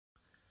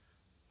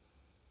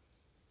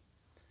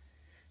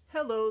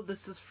Hello,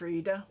 this is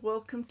Frida.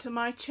 Welcome to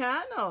my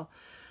channel.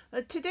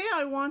 Today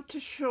I want to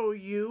show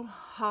you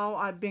how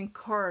I've been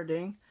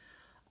carding.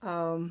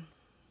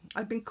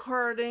 I've been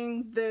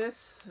carding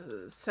this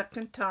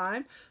second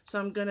time, so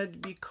I'm going to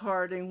be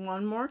carding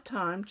one more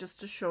time just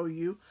to show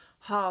you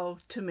how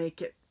to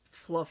make it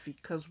fluffy,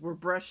 because we're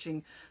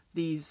brushing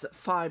these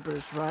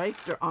fibers, right?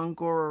 They're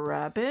Angora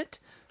rabbit,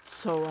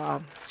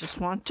 so just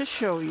want to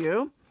show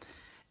you.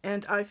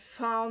 And I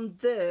found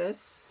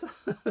this.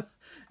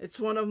 It's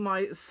one of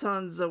my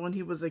sons, when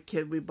he was a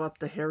kid, we bought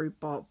the Harry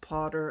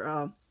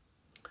Potter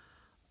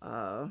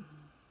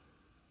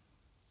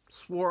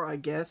swore, I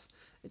guess.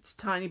 It's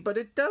tiny, but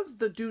it does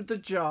do the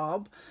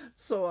job.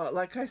 So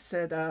like I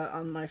said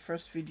on my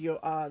first video,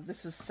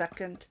 this is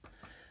second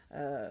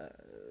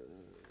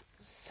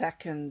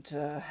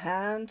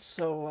hand.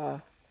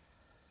 So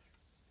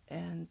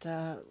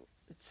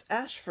it's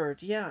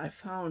Ashford. Yeah, I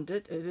found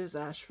it. It is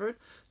Ashford.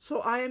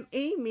 So I am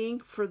aiming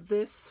for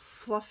this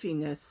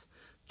fluffiness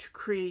to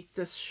create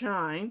this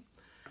shine,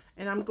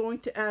 and I'm going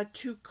to add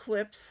 2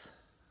 clips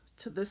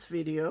to this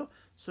video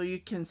so you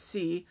can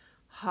see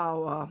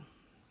how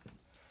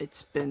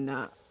it's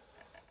been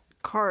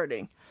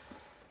carding.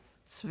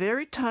 It's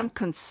very time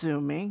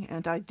consuming,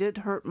 and I did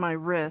hurt my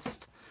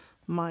wrist,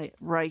 my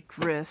right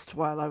wrist,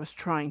 while I was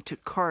trying to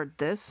card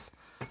this,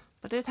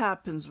 but it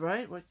happens,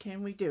 right? What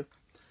can we do?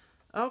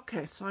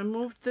 Okay, so I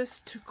moved this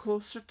to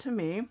closer to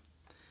me,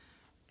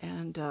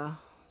 and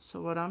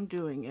so what I'm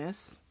doing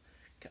is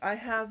I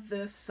have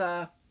this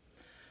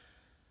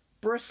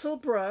bristle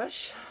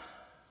brush.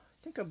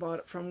 I think I bought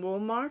it from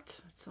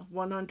Walmart. It's a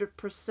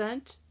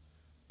 100%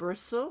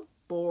 bristle,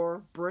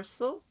 boar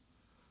bristle.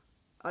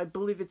 I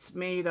believe it's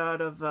made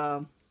out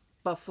of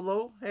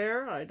buffalo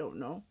hair. I don't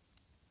know.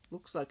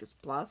 Looks like it's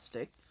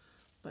plastic.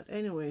 But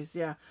anyways,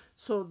 yeah.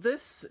 So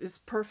this is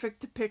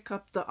perfect to pick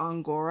up the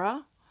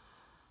Angora.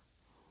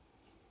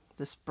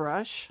 This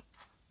brush.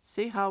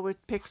 See how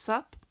it picks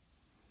up?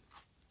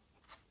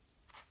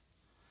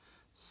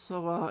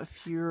 So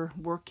if you're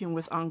working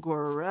with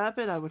Angora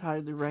rabbit, I would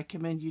highly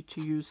recommend you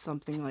to use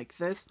something like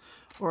this,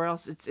 or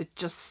else it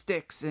just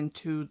sticks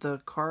into the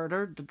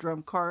carder, the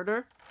drum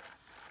carder.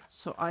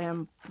 So I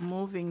am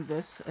moving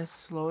this as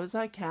slow as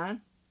I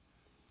can.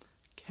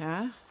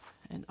 Okay,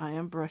 and I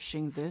am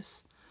brushing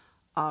this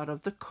out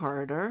of the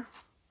carder,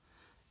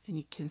 and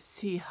you can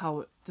see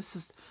how this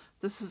is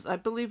I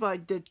believe I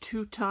did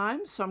 2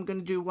 times, so I'm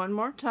going to do one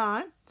more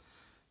time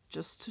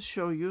just to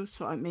show you.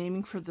 So I'm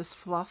aiming for this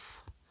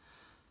fluff.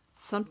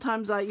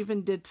 Sometimes I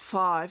even did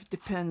 5,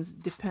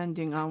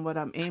 depending on what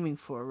I'm aiming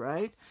for,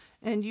 right?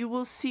 And you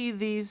will see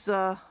these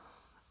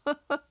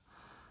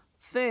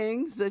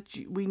things that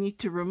we need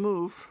to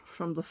remove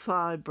from the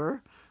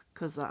fiber,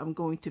 because I'm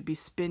going to be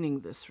spinning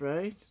this,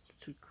 right?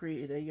 To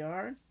create a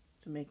yarn,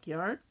 to make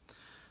yarn.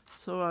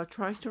 So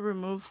try to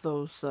remove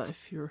those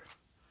if you're,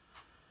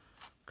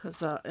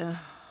 because I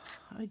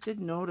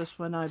did notice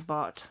when I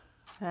bought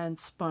hand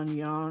spun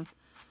yarn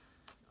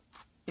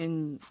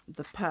in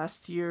the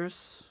past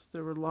years,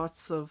 there were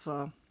lots of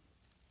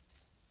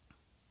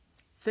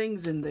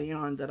things in the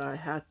yarn that I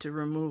had to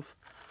remove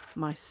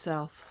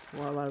myself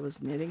while I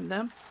was knitting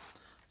them.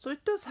 So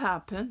it does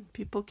happen.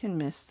 People can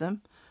miss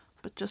them,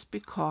 but just be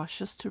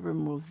cautious to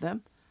remove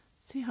them.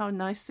 See how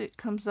nice it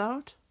comes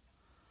out?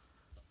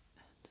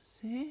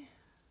 See?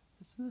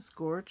 Isn't this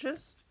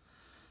gorgeous?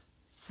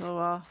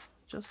 So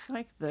just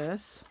like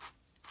this,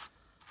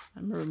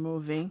 I'm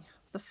removing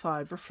the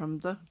fiber from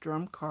the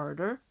drum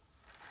carder.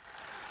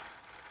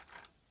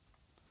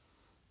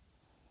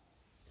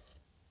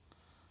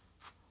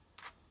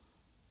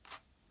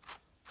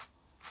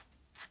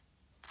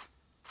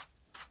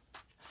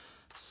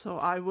 So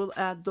I will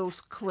add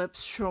those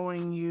clips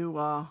showing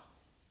you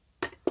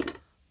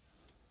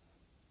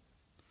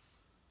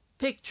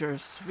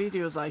pictures,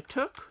 videos I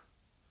took.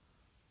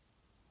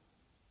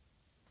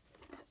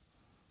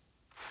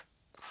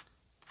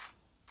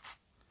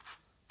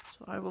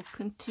 So I will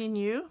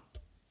continue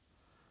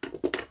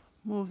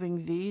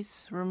moving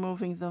these,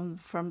 removing them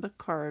from the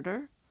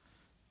carder,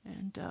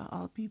 and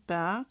I'll be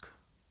back.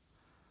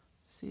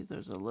 See,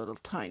 there's a little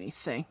tiny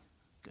thing.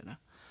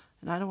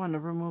 And I don't want to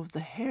remove the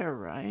hair,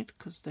 right?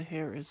 Because the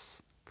hair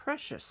is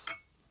precious.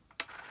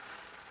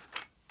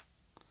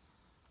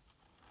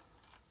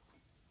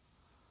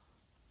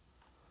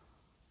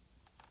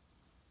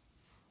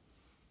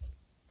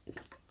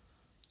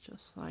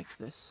 Just like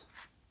this.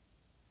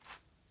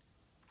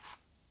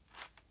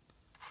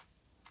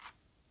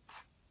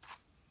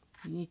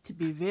 You need to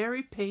be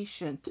very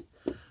patient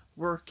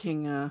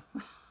working.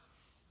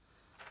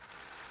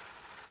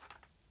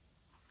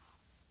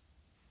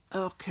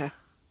 Okay.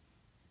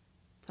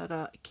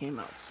 Ta-da, it came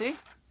out, see?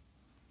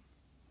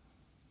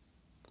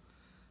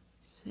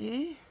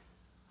 See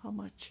how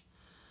much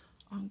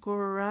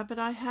Angora rabbit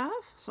I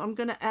have? So I'm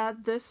going to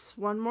add this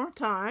one more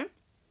time.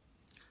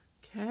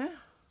 Okay.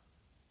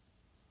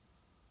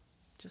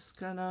 Just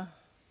gonna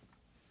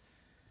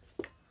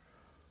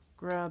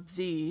grab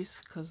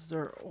these because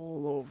they're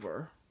all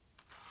over.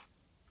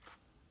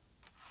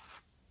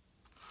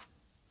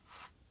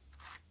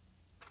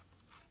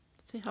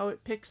 See how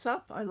it picks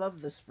up? I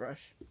love this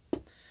brush.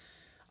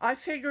 I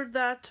figured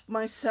that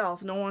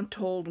myself. No one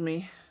told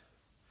me.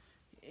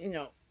 You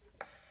know.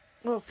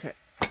 Okay.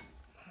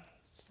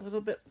 It's a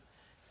little bit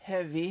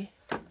heavy,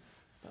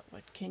 but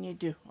what can you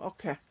do?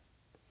 Okay.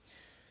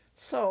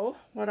 So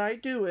what I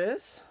do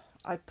is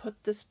I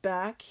put this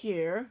back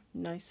here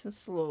nice and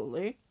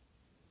slowly,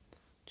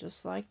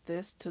 just like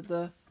this, to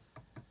the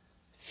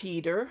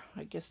feeder.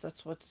 I guess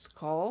that's what it's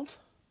called.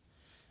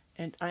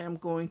 And I am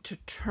going to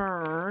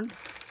turn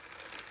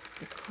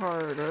the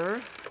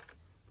carder,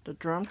 the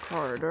drum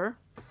carder,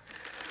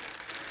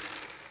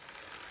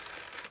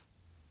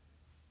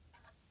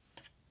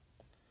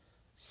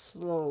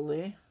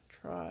 slowly.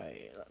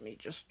 Let me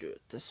just do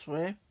it this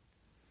way.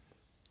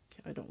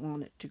 Okay, I don't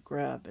want it to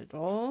grab at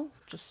all,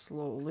 just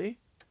slowly.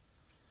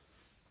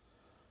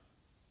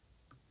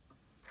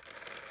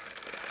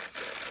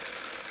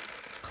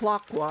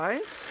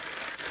 Clockwise.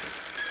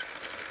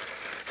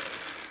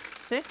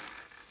 See?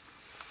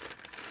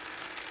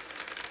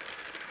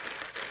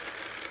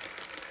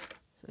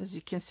 As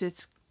you can see,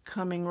 it's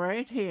coming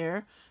right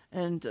here,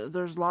 and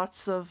there's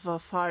lots of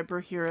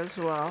fiber here as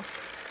well.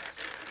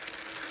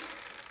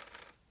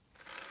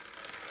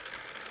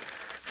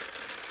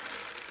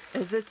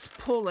 As it's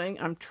pulling,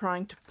 I'm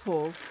trying to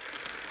pull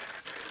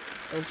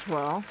as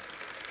well,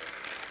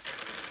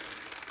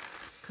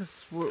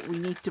 because we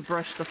need to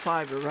brush the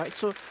fiber, right?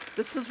 So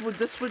this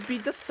would be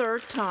the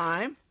third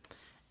time,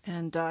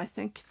 and I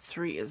think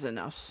 3 is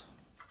enough.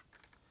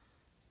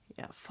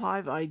 Yeah,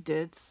 5 I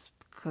did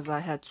because I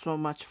had so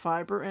much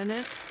fiber in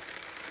it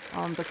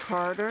on the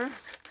carder.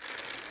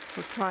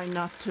 So try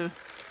not to,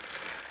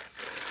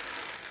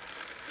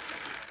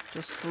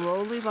 just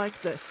slowly like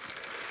this.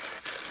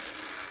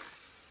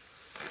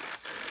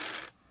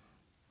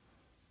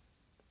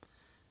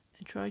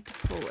 And try to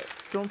pull it.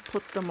 Don't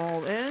put them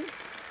all in,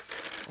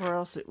 or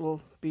else it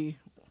will be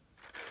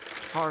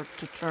hard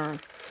to turn.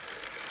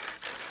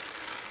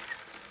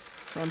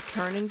 So I'm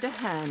turning the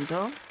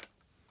handle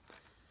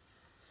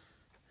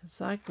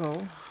as I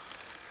go.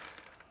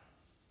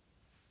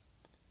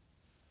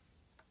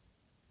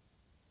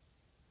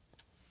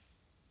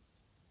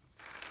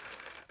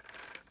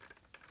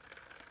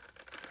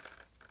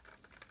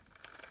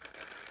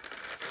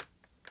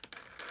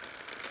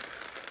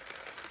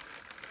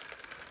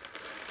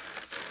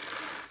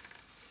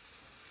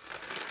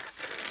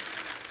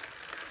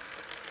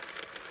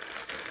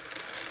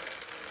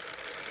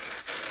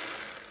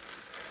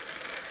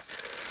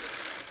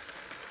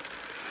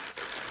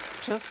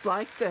 Just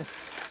like this.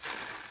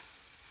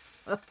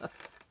 It's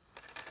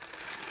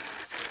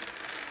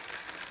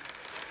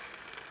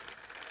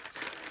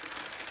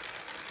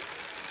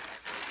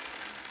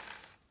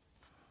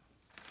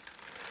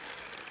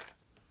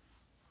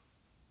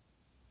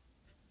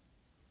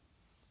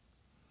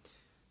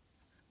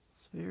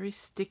very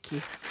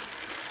sticky.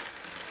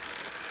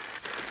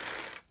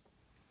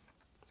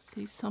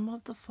 See, some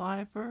of the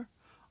fiber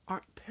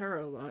aren't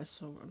paralyzed,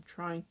 so I'm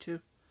trying to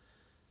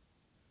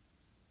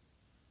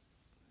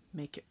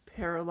make it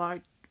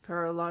parallel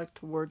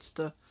towards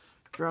the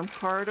drum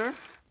carder.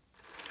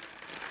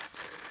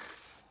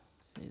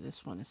 See,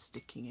 this one is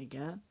sticking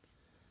again.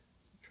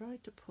 Try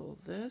to pull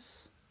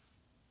this.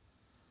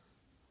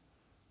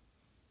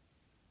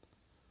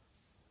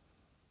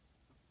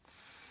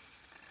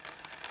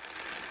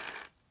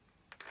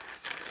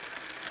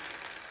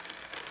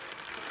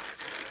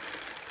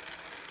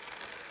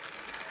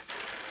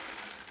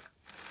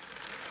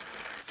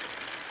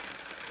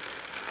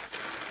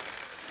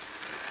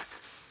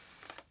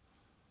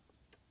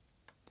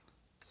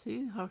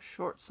 See how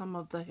short some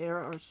of the hair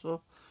are,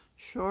 so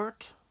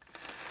short.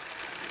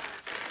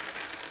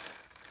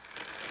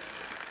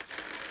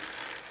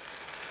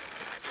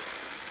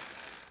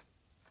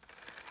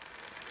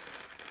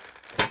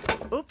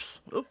 Oops,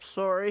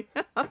 sorry.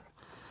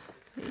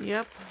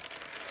 Yep.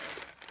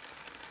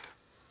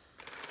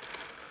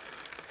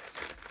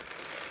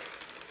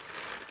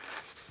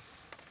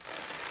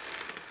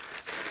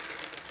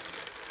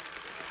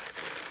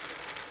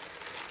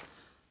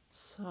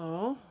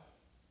 So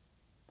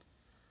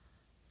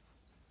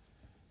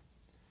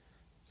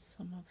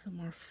some of them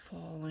are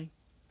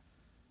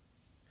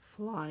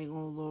flying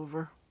all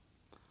over.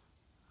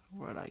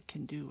 What I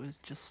can do is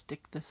just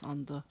stick this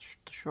on the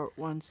short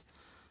ones,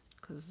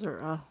 because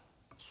they're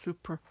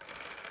super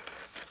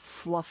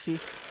fluffy.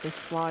 They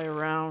fly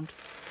around.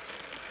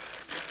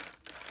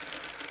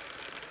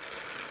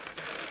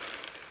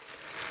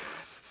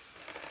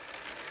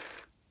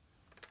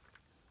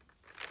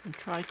 And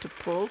try to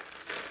pull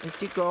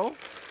as you go.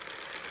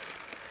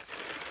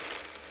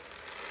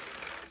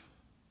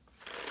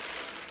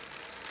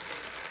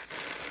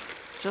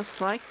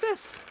 Just like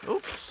this.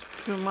 Oops,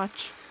 too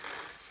much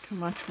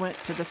went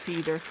to the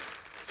feeder.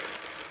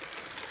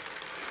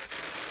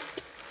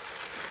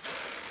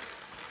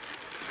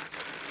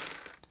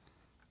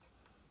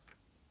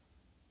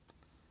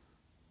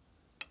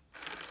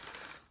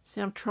 See,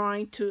 I'm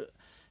trying to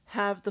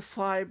have the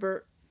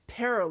fiber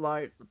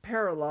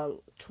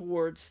parallel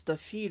towards the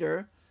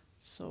feeder,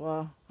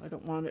 so I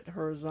don't want it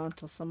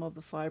horizontal. Some of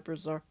the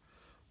fibers are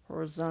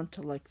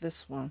horizontal like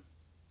this one.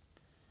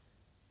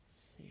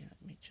 Let's see,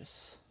 let me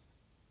just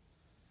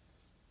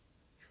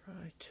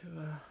try to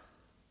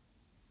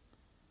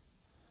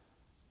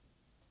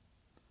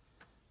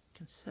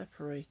can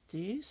separate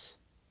these.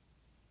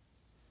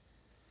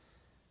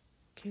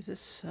 Okay,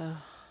 this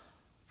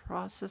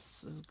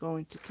process is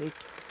going to take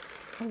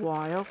a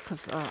while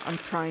because I'm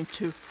trying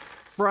to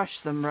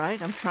brush them,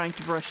 right? I'm trying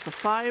to brush the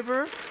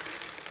fiber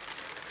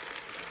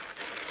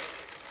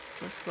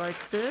just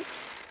like this.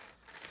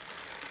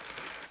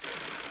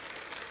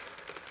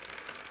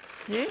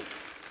 See?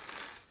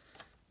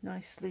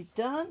 Nicely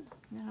done.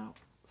 Now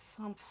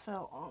some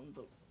fell on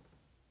the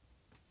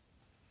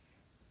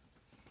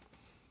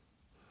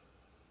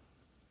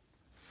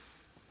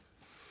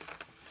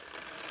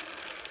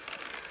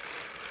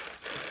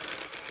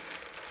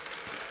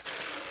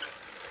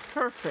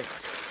perfect.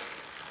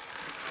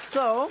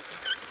 So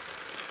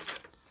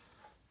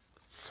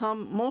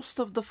most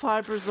of the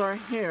fibers are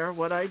here.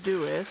 What I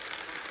do is,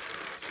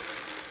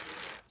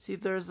 see,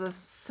 there's a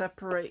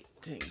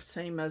separating,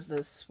 same as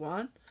this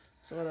one.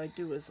 So what I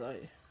do is I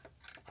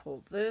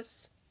pull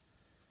this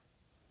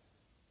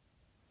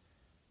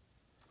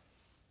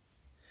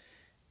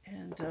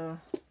and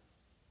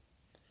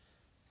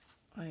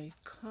I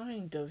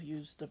kind of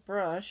use the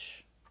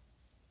brush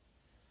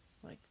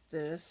like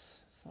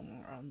this,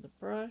 somewhere on the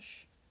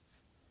brush.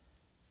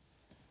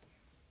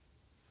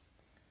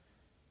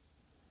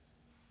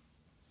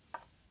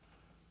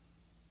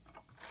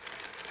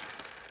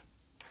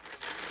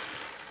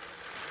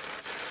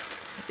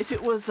 If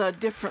it was a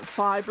different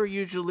fiber,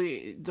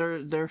 usually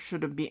there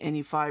shouldn't be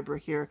any fiber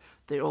here.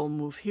 They all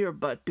move here,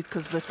 but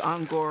because this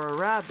Angora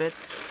rabbit,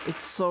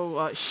 it's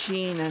so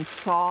sheen and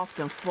soft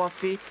and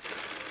fluffy,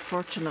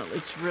 fortunately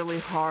it's really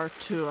hard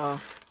to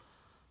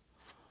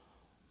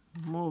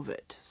move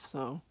it.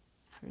 So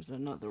here's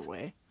another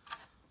way.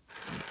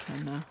 You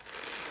can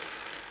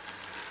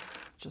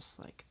just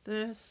like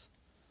this.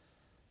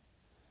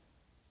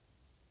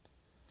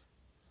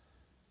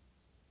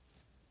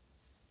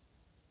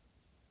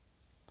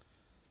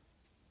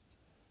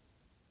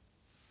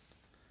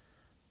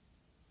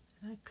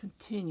 I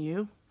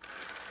continue.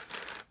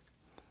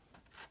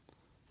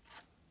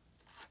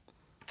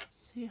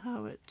 See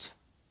how it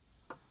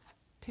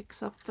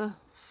picks up the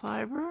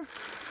fiber,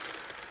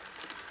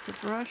 the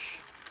brush.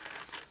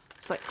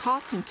 It's like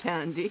cotton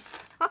candy.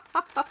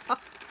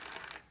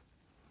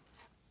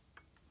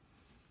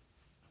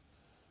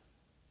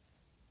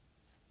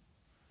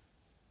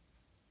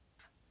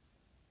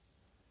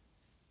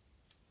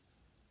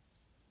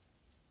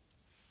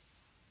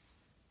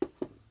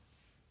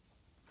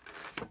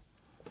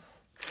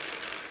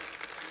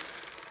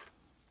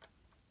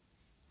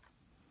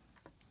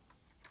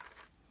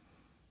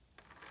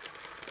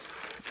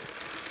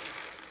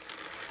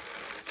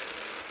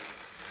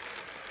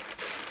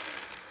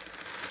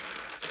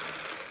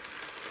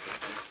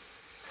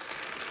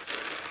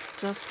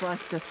 Just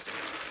like this.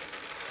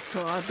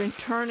 So I've been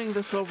turning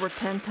this over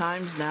 10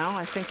 times now.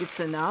 I think it's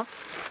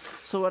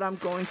enough. So what I'm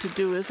going to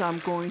do is I'm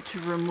going to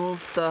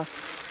remove the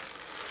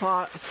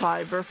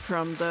fiber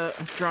from the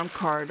drum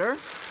carder,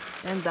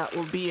 and that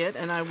will be it.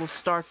 And I will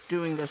start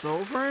doing this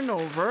over and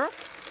over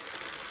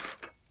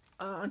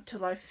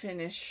until I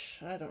finish,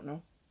 I don't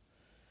know,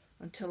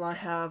 until I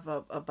have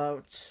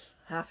about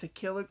half a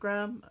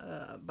kilogram,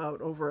 about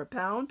over a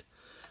pound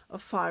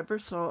of fiber.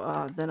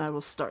 So then I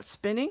will start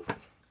spinning.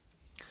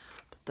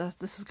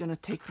 This is going to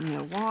take me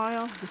a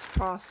while. This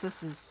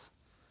process is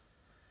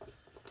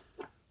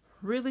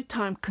really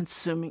time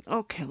consuming.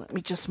 Okay, let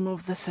me just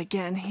move this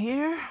again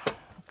here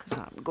because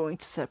I'm going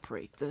to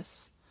separate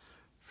this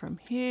from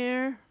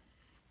here.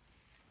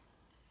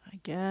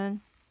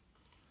 Again,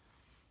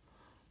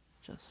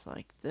 just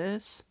like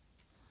this.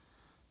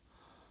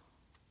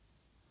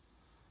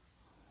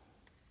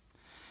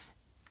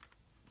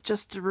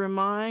 Just to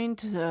remind,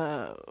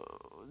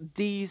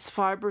 these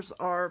fibers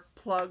are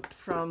plugged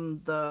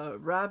from the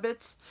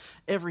rabbits.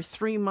 Every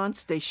 3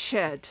 months they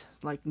shed,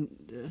 like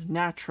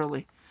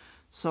naturally.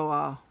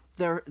 So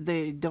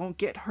they don't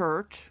get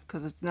hurt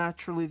because it's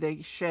naturally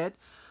they shed.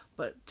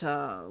 But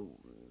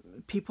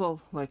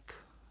people like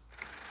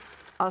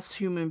us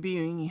human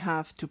beings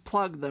have to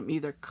plug them,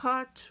 either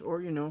cut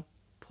or, you know,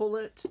 pull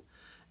it.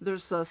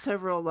 There's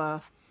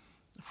several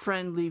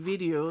friendly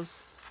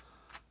videos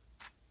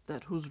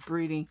that who's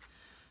breeding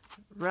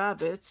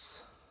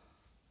rabbits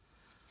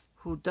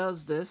who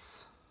does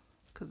this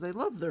because they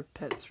love their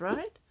pets,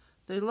 right?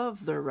 They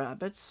love their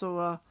rabbits,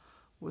 so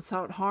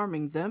without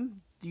harming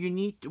them, they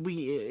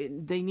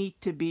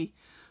need to be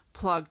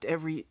plugged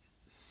every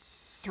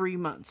 3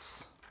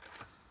 months.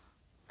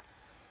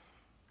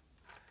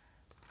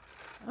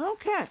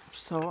 Okay,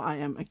 so I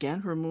am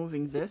again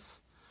removing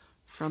this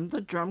from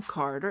the drum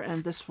carder,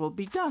 and this will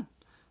be done.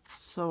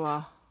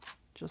 So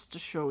just to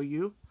show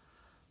you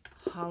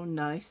how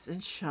nice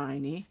and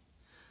shiny.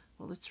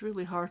 Well, it's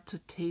really hard to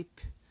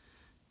take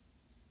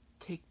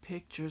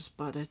pictures,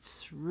 but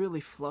it's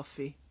really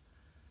fluffy.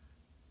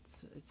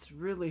 It's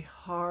really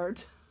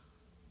hard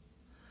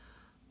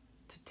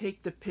to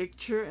take the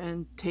picture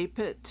and tape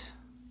it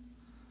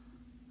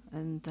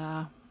And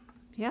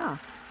yeah,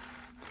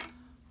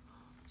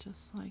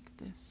 just like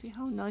this. See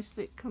how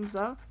nicely it comes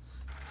out?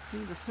 See,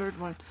 the third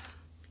one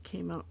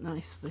came out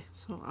nicely.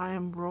 So I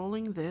am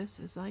rolling this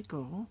as I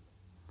go.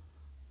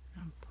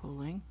 I'm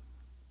pulling.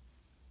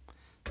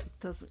 If it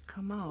doesn't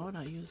come out,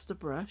 I use the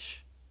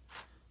brush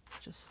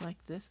just like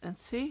this. And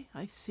see,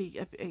 I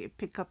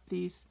pick up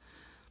these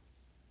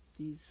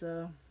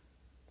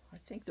I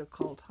think they're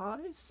called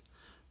highs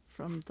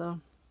from the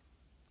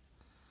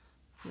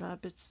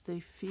rabbits they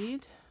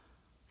feed.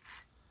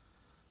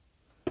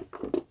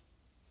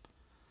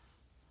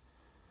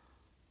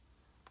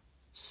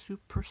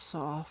 Super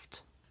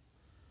soft.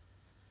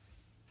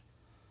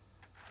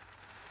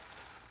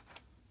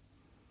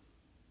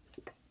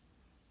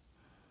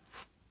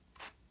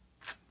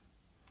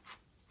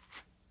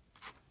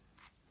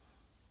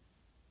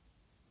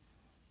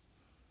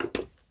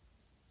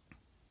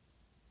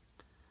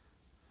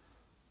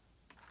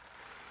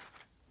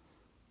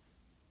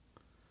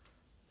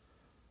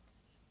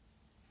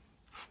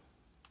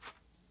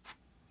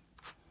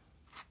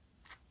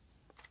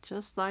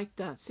 Just like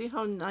that. See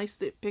how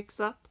nicely it picks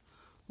up?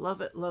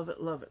 Love it, love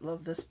it, love it.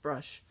 Love this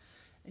brush.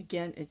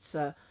 Again, it's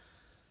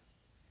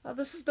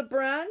this is the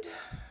brand,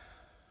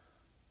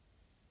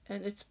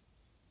 and it's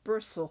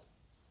bristle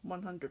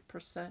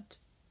 100%.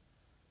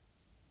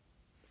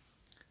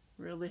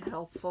 Really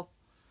helpful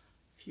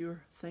if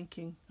you're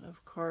thinking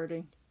of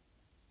carding.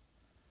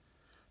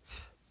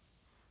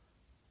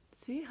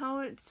 See how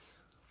it's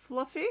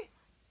fluffy?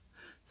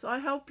 So I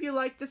hope you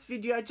like this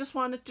video. I just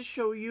wanted to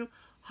show you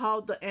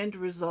how the end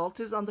result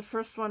is. On the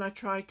first one, I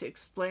tried to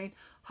explain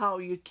how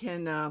you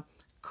can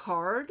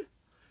card.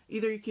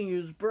 Either you can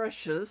use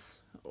brushes,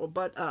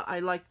 but I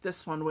like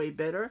this one way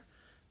better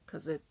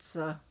because it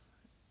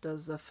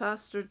does a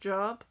faster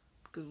job,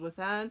 because with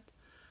hands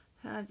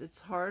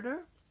it's harder.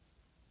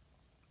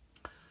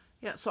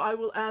 Yeah, so I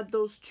will add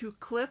those 2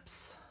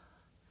 clips.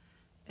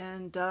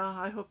 And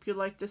I hope you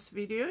like this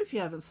video. If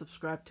you haven't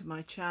subscribed to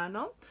my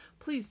channel,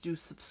 please do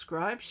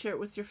subscribe, share it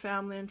with your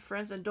family and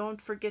friends, and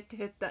don't forget to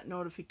hit that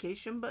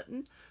notification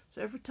button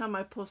so every time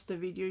I post a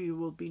video you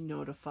will be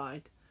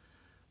notified.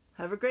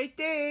 Have a great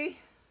day!